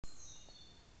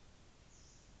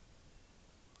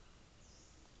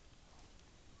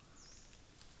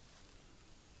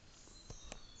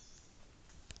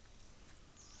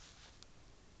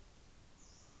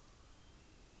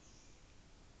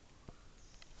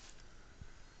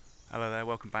Hello there,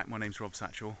 welcome back. My name's Rob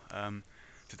Satchell.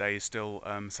 Today is still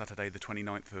Saturday the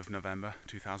 29th of November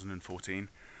 2014.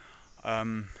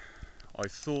 I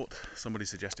thought somebody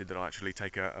suggested that I actually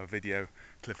take a video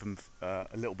clip of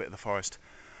a little bit of the forest.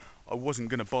 I wasn't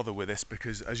going to bother with this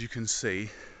because, as you can see,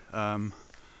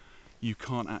 you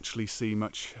can't actually see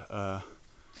much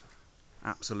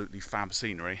absolutely fab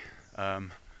scenery,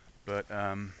 but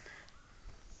trying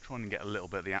to get a little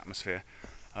bit of the atmosphere.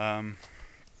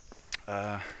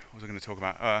 What was I going to talk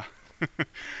about?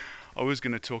 I was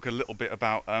going to talk a little bit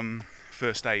about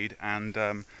first aid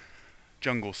and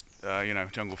jungle,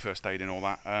 jungle first aid and all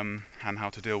that, and how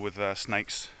to deal with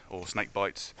snakes or snake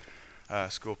bites,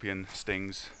 scorpion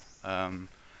stings,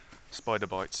 spider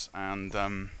bites, and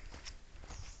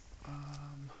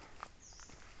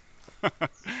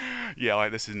yeah,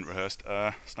 this isn't rehearsed.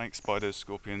 Snakes, spiders,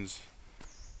 scorpions,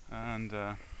 and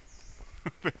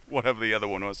whatever the other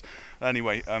one was.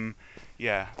 Anyway,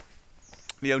 yeah.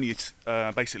 The only,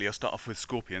 basically, I'll start off with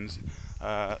scorpions.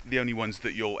 The only ones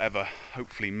that you'll ever,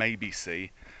 hopefully, maybe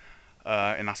see,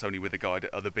 and that's only with a guide,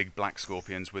 are the big black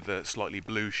scorpions with the slightly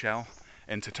blue shell.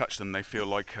 And to touch them, they feel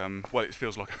like, well, it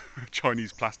feels like a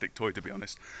Chinese plastic toy, to be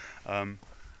honest.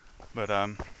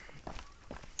 But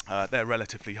they're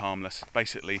relatively harmless.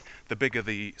 Basically, the bigger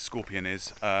the scorpion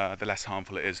is, the less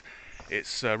harmful it is.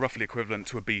 It's roughly equivalent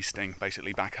to a bee sting,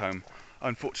 basically, back home.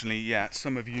 Unfortunately, yeah,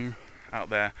 some of you out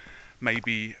there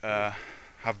maybe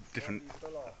have different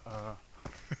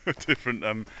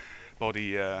different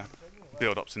body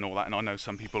build-ups and all that, and I know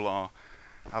some people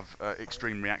have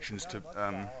extreme reactions to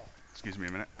excuse me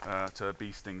a minute, to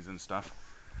bee stings and stuff.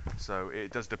 So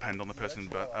it does depend on the person,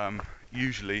 but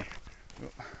usually,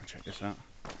 check this out.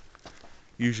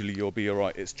 Usually you'll be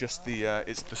alright. It's just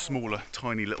it's the smaller,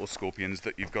 tiny little scorpions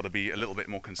that you've got to be a little bit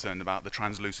more concerned about. The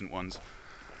translucent ones.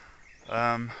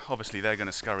 Obviously they're going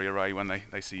to scurry away when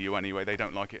they see you anyway. They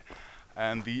don't like it.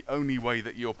 And the only way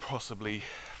that you probably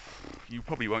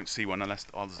won't see one unless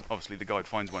obviously the guide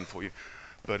finds one for you.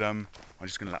 But I'm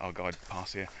just going to let our guide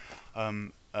pass here.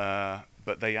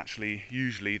 But they actually,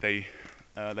 usually they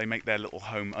make their little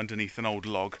home underneath an old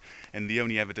log, and the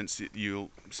only evidence that you'll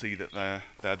see that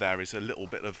they're there is a little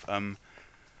bit of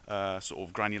sort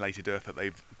of granulated earth that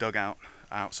they've dug out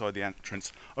outside the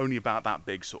entrance, only about that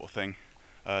big sort of thing.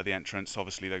 The entrance,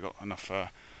 obviously they've got enough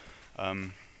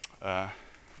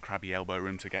crabby elbow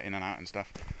room to get in and out and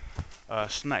stuff.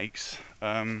 Snakes,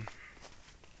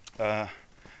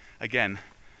 again,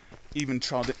 even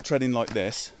treading like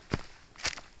this,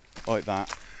 like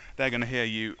that, they're going to hear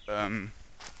you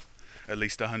at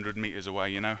least 100 meters away,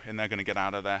 you know, and they're going to get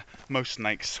out of there. Most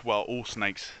snakes, well, all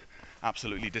snakes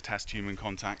absolutely detest human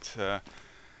contact. Like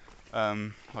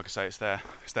I say, it's their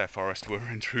forest, we're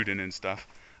intruding and stuff.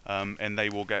 And they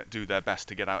will do their best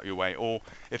to get out of your way. Or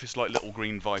if it's like little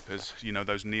green vipers, you know,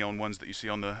 those neon ones that you see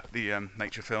on the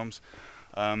nature films,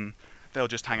 they'll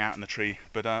just hang out in the tree.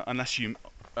 But unless you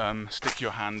stick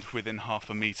your hand within half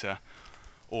a meter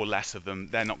or less of them,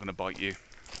 they're not going to bite you.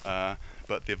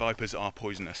 But the vipers are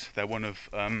poisonous. They're one of,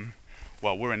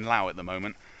 well, we're in Laos at the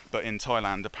moment, but in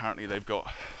Thailand apparently they've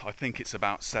got, I think it's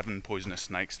about 7 poisonous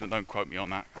snakes. Don't quote me on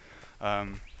that.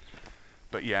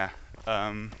 But yeah.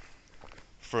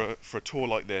 For a tour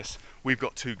like this, we've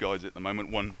got 2 guides at the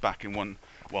moment, one back and one,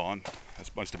 well, there's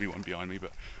supposed to be one behind me,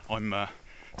 but I'm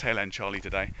tail end Charlie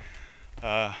today.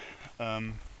 But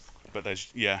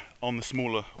there's, yeah, on the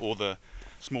smaller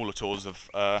tours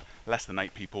of less than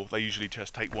 8 people, they usually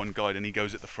just take one guide and he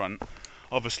goes at the front.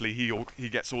 Obviously he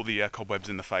gets all the cobwebs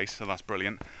in the face, so that's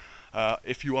brilliant.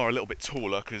 If you are a little bit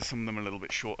taller, because some of them are a little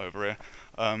bit short over here,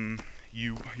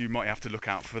 you might have to look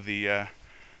out for the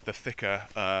thicker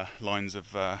lines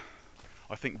of, I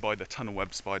think by the tunnel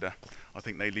web spider. I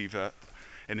think they leave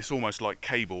and it's almost like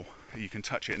cable. You can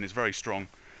touch it and it's very strong.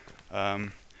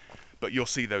 But you'll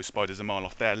see those spiders a mile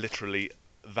off. They're literally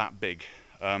that big.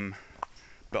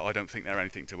 But I don't think they're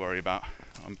anything to worry about.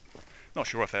 I'm not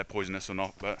sure if they're poisonous or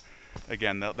not, but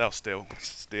again, they'll still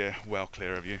steer well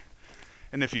clear of you.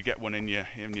 And if you get one in your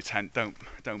tent,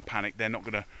 don't panic. They're not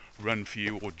going to run for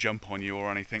you or jump on you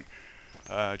or anything.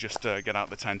 Just get out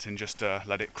the tent and just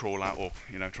let it crawl out, or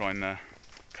try and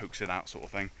coax it out, sort of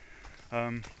thing.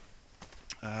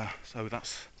 So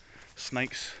that's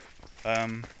snakes.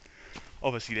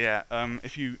 Obviously, yeah.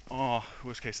 If you are,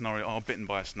 worst case scenario, are bitten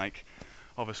by a snake,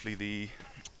 obviously the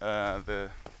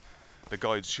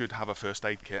guides should have a first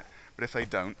aid kit. But if they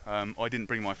don't, I didn't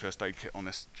bring my first aid kit on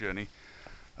this journey.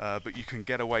 But you can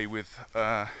get away with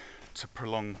to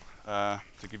prolong,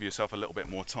 to give yourself a little bit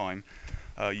more time.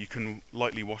 You can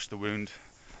lightly wash the wound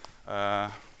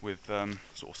with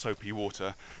sort of soapy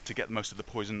water to get most of the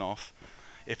poison off.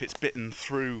 if it's bitten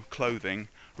through clothing,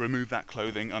 remove that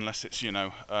clothing unless it's, you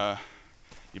know,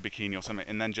 your bikini or something,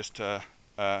 and then just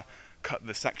cut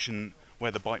the section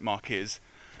where the bite mark is,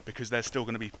 because there's still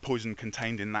going to be poison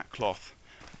contained in that cloth.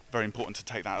 Very important to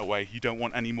take that away. You don't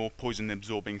want any more poison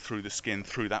absorbing through the skin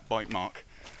through that bite mark.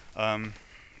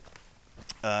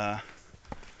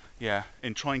 Yeah,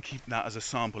 and try and keep that as a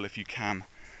sample if you can,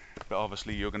 but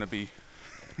obviously you're going to be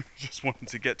just wanting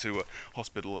to get to a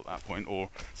hospital at that point, or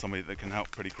somebody that can help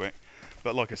pretty quick.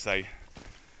 But like I say,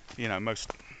 you know,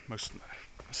 most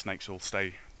snakes will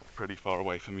stay pretty far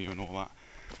away from you and all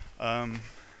that.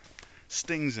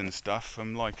 Stings and stuff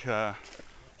from like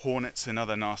hornets and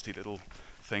other nasty little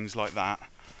things like that,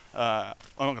 I'm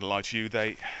not gonna lie to you,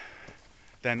 they're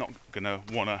not gonna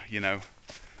wanna, you know,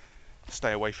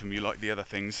 stay away from you like the other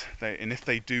things. And if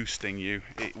they do sting you,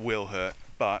 it will hurt,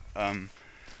 but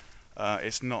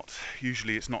it's not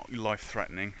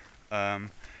life-threatening.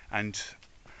 And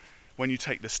when you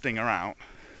take the stinger out,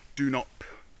 do not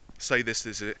say this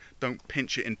is it. Don't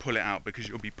pinch it and pull it out, because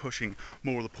you'll be pushing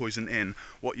more of the poison in.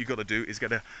 What you got to do is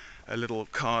get a little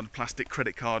card, plastic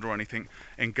credit card or anything,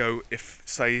 and go, if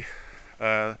say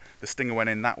the stinger went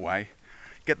in that way,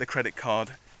 get the credit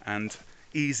card and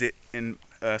ease it in,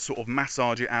 sort of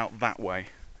massage it out that way.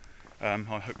 I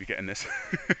hope you're getting this,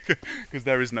 because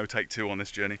there is no take two on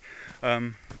this journey.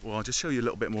 Well, I'll just show you a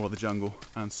little bit more of the jungle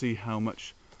and see how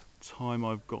much time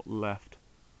I've got left.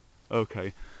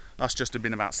 Okay, that's just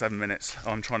been about 7 minutes.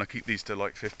 I'm trying to keep these to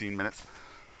like 15 minutes.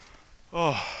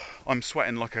 Oh, I'm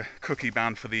sweating like a cookie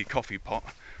bound for the coffee pot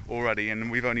already, and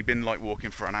we've only been like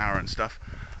walking for an hour and stuff.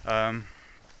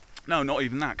 No, not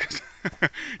even that, because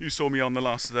you saw me on the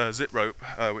last zip rope,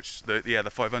 which the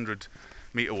 500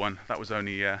 meter one. That was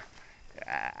only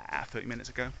 30 minutes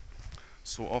ago,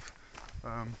 sort of.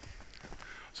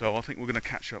 So I think we're going to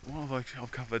catch up. What have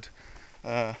I've covered?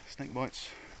 Snake bites,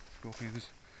 scorpions,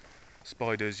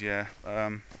 spiders. Yeah.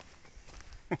 I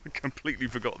completely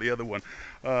forgot the other one.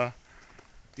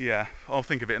 Yeah, I'll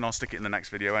think of it and I'll stick it in the next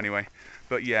video anyway.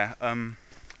 But yeah,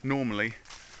 normally,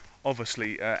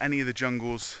 obviously, any of the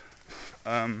jungles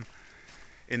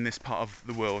in this part of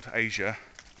the world, Asia,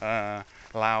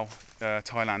 Laos,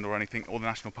 Thailand or anything, all the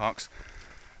national parks,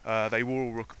 they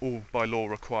will all by law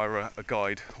require a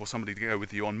guide or somebody to go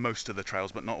with you on most of the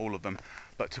trails, but not all of them.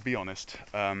 But to be honest,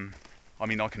 I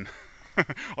mean, I can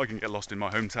I can get lost in my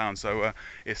hometown, so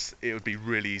it would be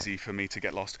really easy for me to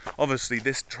get lost. Obviously,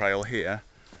 this trail here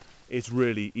is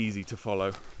really easy to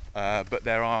follow, but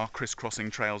there are crisscrossing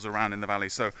trails around in the valley,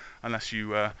 so unless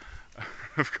you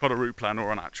have got a route plan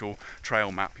or an actual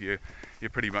trail map, you're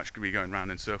pretty much going to be going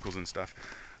around in circles and stuff.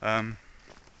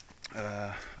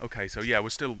 Okay, so yeah,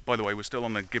 by the way, we're still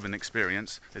on the gibbon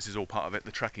experience. This is all part of it,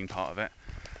 the trekking part of it.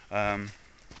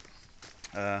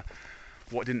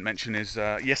 What I didn't mention is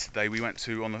yesterday we went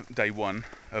to, on day one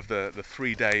of the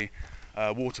 3-day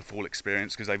waterfall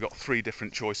experience, because they've got 3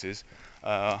 different choices.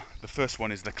 The first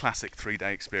one is the classic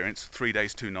 3-day experience, 3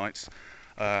 days 2 nights,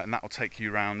 and that will take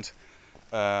you around,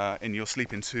 and you'll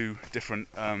sleep in 2 different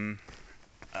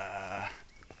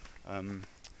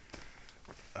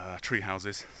tree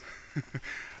houses.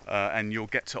 And you'll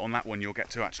get to, on that one, you'll get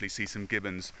to actually see some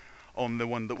gibbons. On the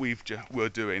one that we're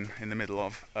doing in the middle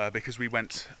of, because we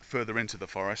went further into the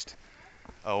forest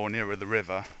or nearer the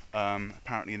river,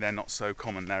 apparently they're not so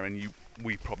common there, and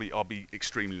I'll be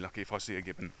extremely lucky if I see a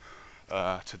gibbon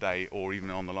today, or even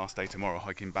on the last day tomorrow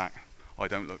hiking back. I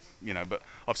don't look, you know, but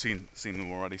I've seen them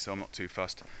already, so I'm not too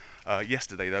fussed.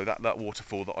 Yesterday though, that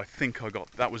waterfall that I think I got,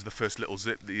 that was the first little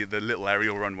zip, the little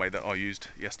aerial runway that I used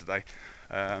yesterday.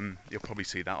 You'll probably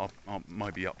see that. I'll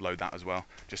maybe upload that as well,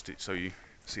 just so you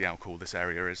see how cool this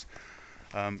area is.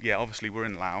 Yeah, obviously we're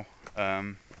in Laos.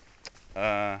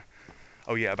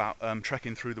 Oh yeah, about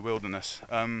trekking through the wilderness.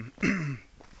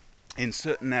 In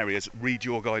certain areas, read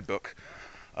your guidebook.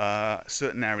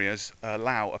 Certain areas,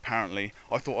 Laos apparently,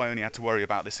 I thought I only had to worry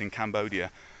about this in Cambodia,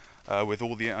 with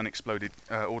all the unexploded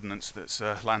ordnance that's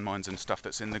landmines and stuff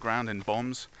that's in the ground and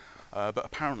bombs. But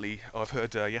apparently, I've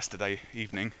heard yesterday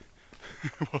evening,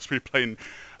 whilst we were playing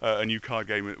a new card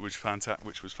game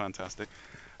which was fantastic,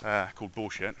 called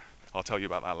Bullshit. I'll tell you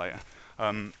about that later.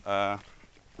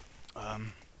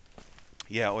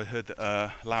 Yeah, I heard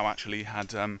that Laos actually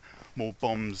had more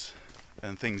bombs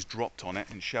and things dropped on it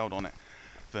and shelled on it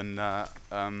than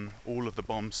all of the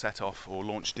bombs set off or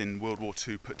launched in World War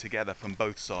II put together from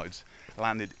both sides,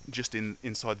 landed just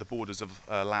inside the borders of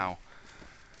Laos.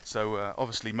 So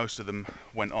obviously most of them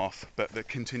went off, but the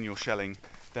continual shelling,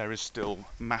 there is still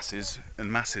masses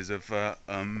and masses of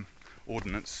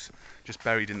ordnance just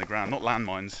buried in the ground. Not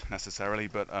landmines necessarily,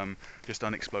 but just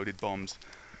unexploded bombs.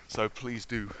 So please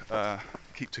do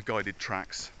keep to guided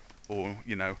tracks, or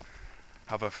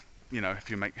have a if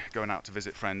you're going out to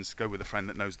visit friends, go with a friend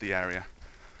that knows the area.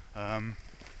 That's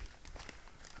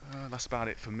about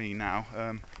it for me now.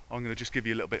 I'm going to just give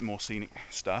you a little bit more scenic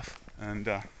stuff, and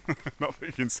not that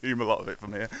you can see a lot of it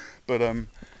from here, but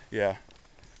yeah,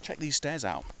 check these stairs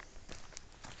out.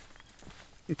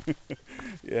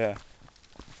 Yeah.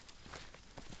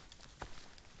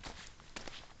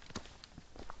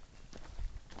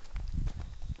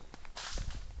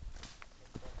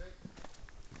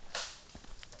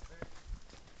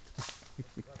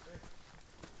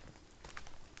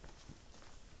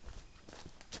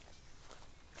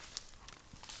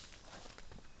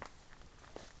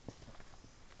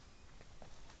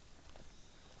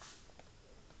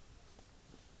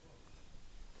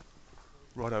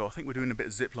 Righto, I think we're doing a bit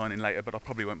of zip lining later, but I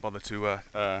probably won't bother to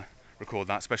record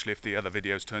that, especially if the other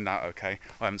videos turned out okay.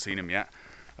 I haven't seen them yet.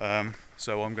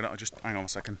 So I'm gonna just hang on a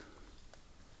second.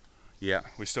 Yeah,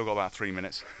 we've still got about 3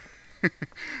 minutes.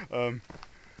 And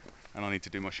I need to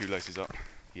do my shoelaces up.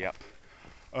 Yep.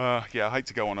 Yeah, I hate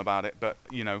to go on about it, but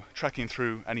trekking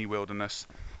through any wilderness,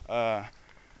 the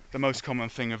most common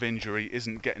thing of injury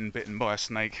isn't getting bitten by a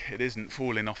snake. It isn't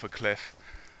falling off a cliff.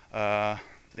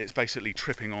 It's basically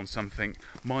tripping on something.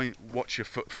 Watch your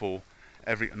footfall.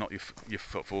 Not your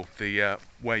footfall. The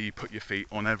where you put your feet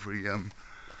on every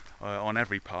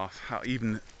path.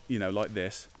 Even like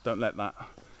this. Don't let that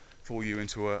fall you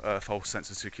into a false sense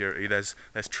of security. There's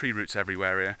tree roots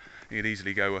everywhere here. You could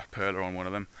easily go a perler on one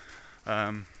of them.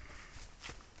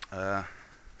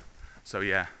 So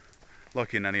yeah,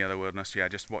 like in any other wilderness, yeah,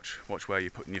 just watch where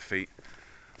you're putting your feet.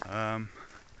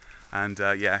 And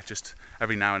yeah, just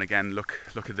every now and again look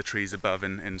at the trees above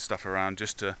and stuff around,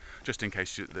 just in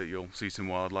case that you'll see some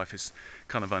wildlife. It's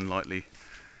kind of unlikely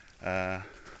for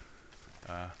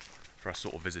us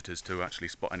sort of visitors to actually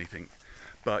spot anything.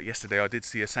 But yesterday I did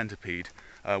see a centipede,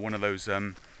 one of those.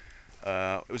 It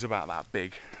was about that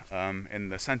big. And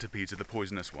the centipedes are the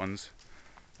poisonous ones.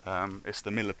 It's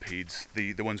the millipedes,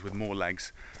 the ones with more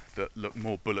legs that look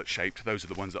more bullet shaped. Those are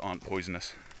the ones that aren't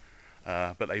poisonous.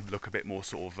 But they look a bit more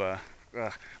sort of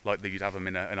like you'd have them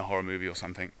in a horror movie or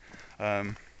something.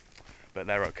 But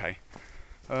they're okay.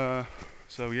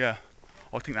 So yeah,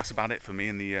 I think that's about it for me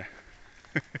in the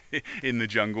in the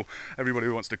jungle. Everybody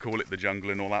wants to call it the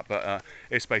jungle and all that, but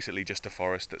it's basically just a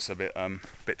forest that's a bit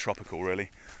tropical, really.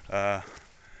 A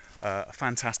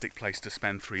fantastic place to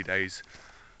spend 3 days.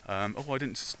 Oh, I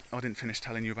didn't finish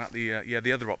telling you about the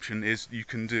the other option is you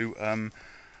can do.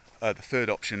 The third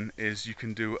option is you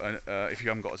can do, if you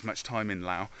haven't got as much time in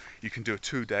Laos, you can do a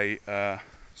 2-day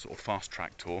sort of fast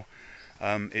track tour.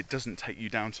 It doesn't take you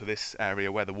down to this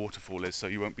area where the waterfall is, so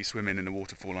you won't be swimming in a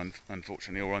waterfall,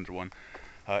 unfortunately, or under one.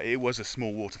 It was a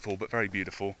small waterfall, but very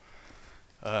beautiful,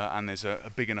 and there's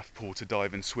a big enough pool to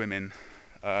dive and swim in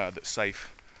that's safe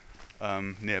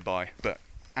nearby. But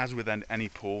as with any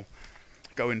pool,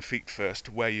 go in feet first,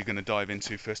 where you're going to dive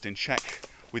into first, in check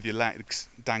with your legs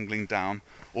dangling down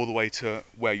all the way to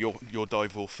where your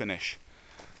dive will finish.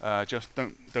 Just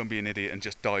don't be an idiot and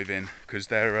just dive in, because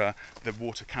the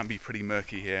water can be pretty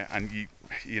murky here, and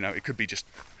it could be just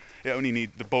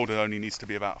the boulder only needs to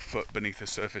be about a foot beneath the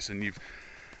surface, and you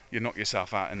knock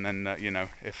yourself out, and then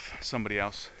if somebody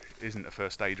else isn't a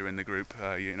first aider in the group,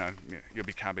 you'll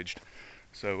be cabbaged.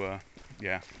 So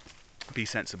yeah, be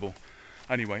sensible.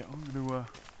 Anyway, I'm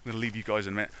gonna leave you guys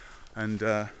in a minute, and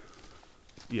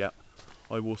yeah,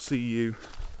 I will see you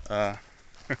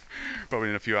probably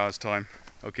in a few hours' time.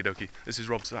 Okie dokie. This is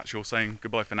Rob Satchell saying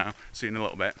goodbye for now. See you in a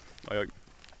little bit. Bye.